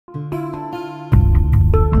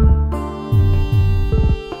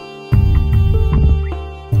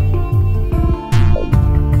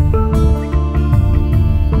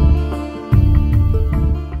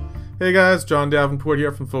Hey guys, John Davenport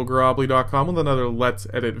here from PhilGarobly.com with another Let's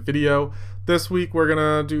Edit video. This week we're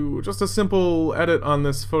gonna do just a simple edit on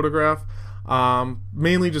this photograph,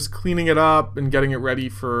 mainly just cleaning it up and getting it ready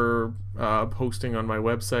for posting on my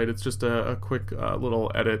website. It's just a quick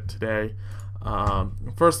little edit today.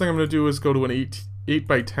 First thing I'm gonna do is go to an 8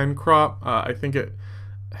 by 10 crop. I think it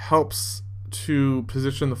helps to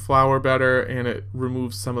position the flower better, and it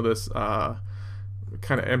removes some of this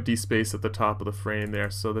kind of empty space at the top of the frame there.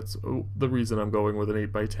 So that's the reason I'm going with an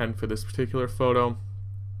 8 by 10 for this particular photo.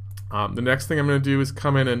 The next thing I'm going to do is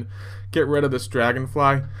come in and get rid of this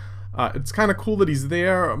dragonfly. It's kind of cool that he's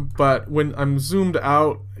there, but when I'm zoomed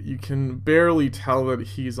out, you can barely tell that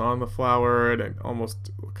he's on the flower, and it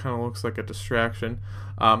almost kind of looks like a distraction.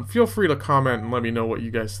 Feel free to comment and let me know what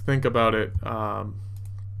you guys think about it.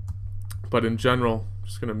 But in general, I'm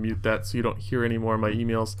just going to mute that so you don't hear any more of my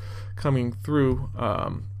emails coming through,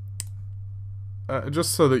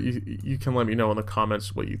 just so that you can let me know in the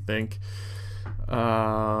comments what you think.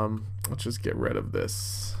 Let's just get rid of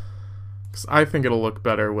this, because I think it'll look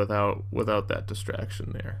better without that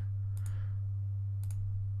distraction there.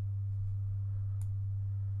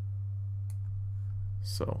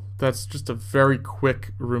 So that's just a very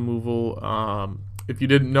quick removal. If you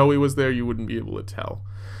didn't know he was there, you wouldn't be able to tell.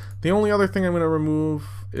 The only other thing I'm going to remove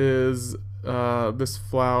is this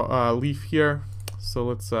flower leaf here. So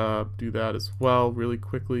let's do that as well really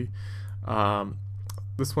quickly.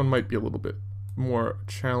 This one might be a little bit more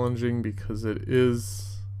challenging because it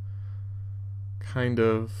is kind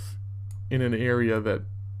of in an area that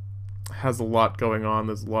has a lot going on.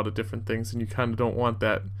 There's a lot of different things, and you kind of don't want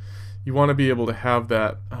that. You want to be able to have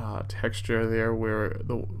that texture there where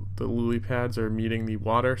the lily pads are meeting the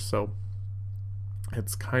water. So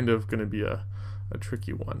it's kind of going to be a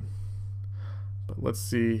tricky one. But let's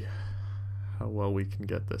see how well we can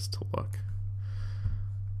get this to look.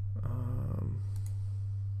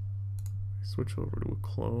 Switch over to a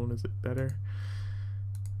clone. Is it better?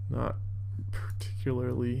 Not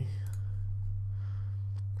particularly.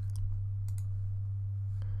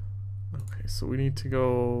 Okay, so we need to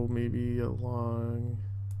go maybe along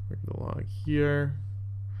here.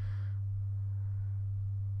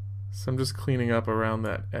 So I'm just cleaning up around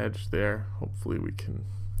that edge there. Hopefully we can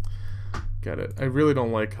get it. I really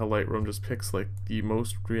don't like how Lightroom just picks like the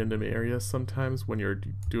most random areas sometimes when you're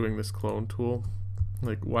doing this clone tool.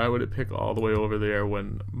 Like, why would it pick all the way over there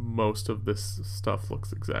when most of this stuff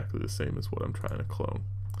looks exactly the same as what I'm trying to clone?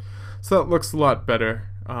 So that looks a lot better.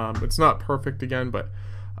 It's not perfect again, but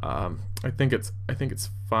I think it's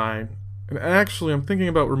fine. And actually, I'm thinking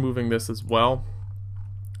about removing this as well.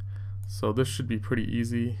 So this should be pretty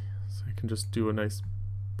easy. So I can just do a nice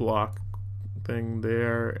block thing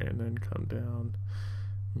there, and then come down,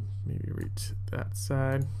 maybe reach that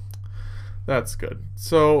side. That's good.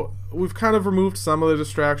 So we've kind of removed some of the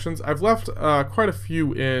distractions. I've left quite a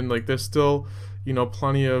few in. Like, there's still, you know,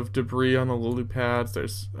 plenty of debris on the lily pads.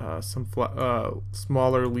 There's some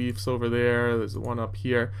smaller leaves over there. There's one up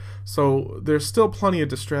here. So there's still plenty of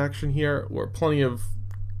distraction here, or plenty of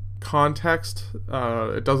context.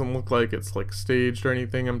 It doesn't look like it's like staged or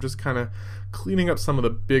anything. I'm just kind of cleaning up some of the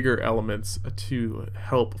bigger elements to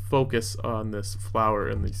help focus on this flower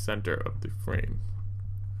in the center of the frame.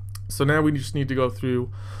 So now we just need to go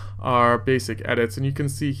through our basic edits, and you can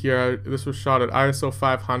see here this was shot at ISO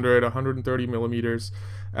 500, 130 millimeters,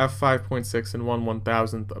 f5.6, and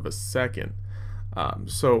 1/1000th of a second.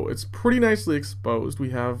 So it's pretty nicely exposed.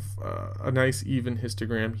 We have a nice even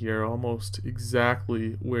histogram here, almost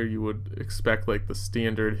exactly where you would expect like the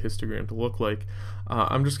standard histogram to look like.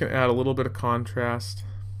 I'm just going to add a little bit of contrast,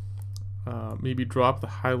 maybe drop the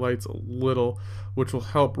highlights a little, which will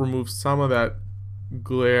help remove some of that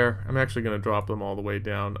glare. I'm actually going to drop them all the way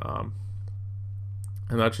down,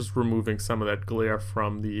 and that's just removing some of that glare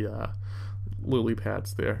from the lily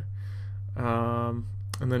pads there. And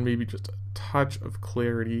then maybe just a touch of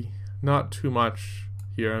clarity, not too much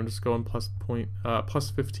here. I'm just going plus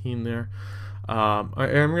 15 there. I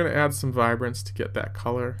am going to add some vibrance to get that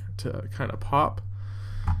color to kind of pop.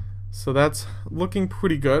 So that's looking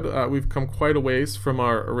pretty good. We've come quite a ways from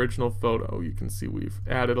our original photo. You can see we've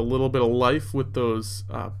added a little bit of life with those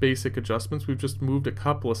basic adjustments. We've just moved a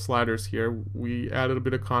couple of sliders here. We added a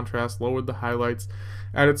bit of contrast, lowered the highlights,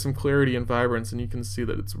 added some clarity and vibrance, and you can see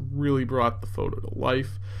that it's really brought the photo to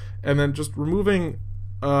life. And then just removing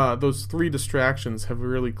those 3 distractions have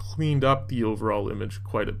really cleaned up the overall image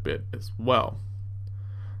quite a bit as well.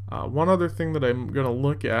 One other thing that I'm going to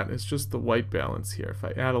look at is just the white balance here. If I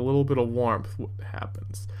add a little bit of warmth, what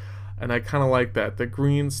happens? And I kind of like that. The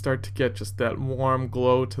greens start to get just that warm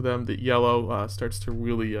glow to them. The yellow starts to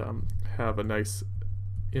really have a nice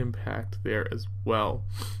impact there as well.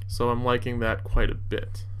 So I'm liking that quite a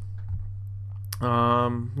bit.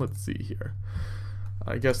 Let's see here.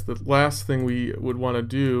 I guess the last thing we would want to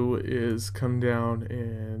do is come down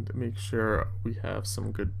and make sure we have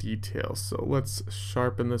some good details. So let's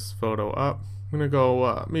sharpen this photo up. I'm going to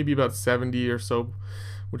go maybe about 70 or so,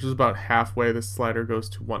 which is about halfway. This slider goes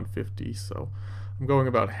to 150, so I'm going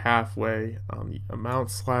about halfway on the amount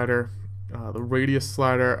slider. The radius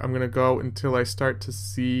slider, I'm going to go until I start to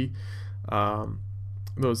see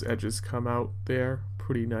those edges come out there.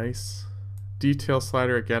 Pretty nice. Detail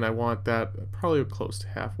slider, again, I want that probably close to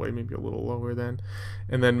halfway, maybe a little lower then.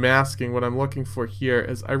 And then masking, what I'm looking for here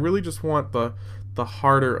is I really just want the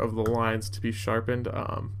harder of the lines to be sharpened.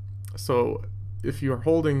 So if you're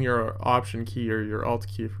holding your Option key or your Alt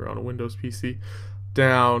key if you're on a Windows PC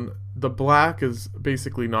down, the black is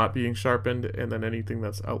basically not being sharpened, and then anything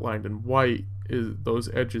that's outlined in white,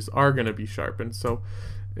 those edges are going to be sharpened. So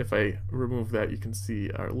if I remove that, you can see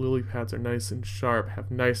our lily pads are nice and sharp, have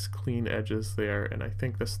nice clean edges there, and I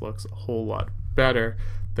think this looks a whole lot better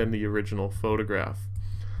than the original photograph.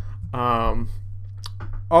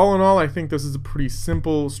 All in all, I think this is a pretty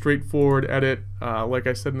simple, straightforward edit. Like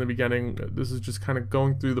I said in the beginning, this is just kind of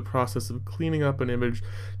going through the process of cleaning up an image,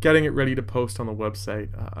 getting it ready to post on the website.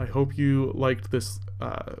 I hope you liked this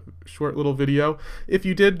short little video. If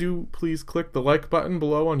you did, please click the like button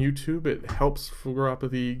below on YouTube. It helps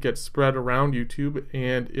Photogropathy get spread around YouTube.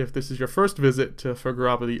 And if this is your first visit to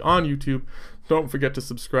Photogropathy on YouTube, don't forget to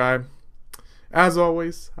subscribe. As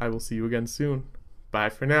always, I will see you again soon. Bye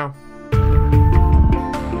for now.